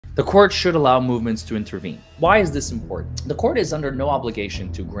The court should allow movements to intervene. Why is this important? The court is under no obligation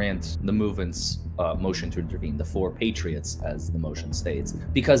to grant the movement's motion to intervene, the four patriots, as the motion states,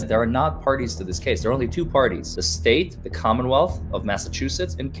 because there are not parties to this case. There are only two parties: the state, the Commonwealth of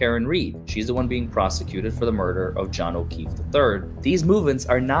Massachusetts, and Karen Reed. She's the one being prosecuted for the murder of John O'Keefe III. These movements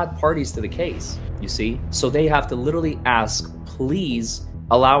are not parties to the case, you see? So they have to literally ask, please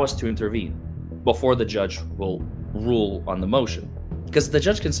allow us to intervene before the judge will rule on the motion. Because the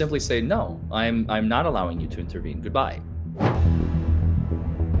judge can simply say, no, I'm not allowing you to intervene. Goodbye.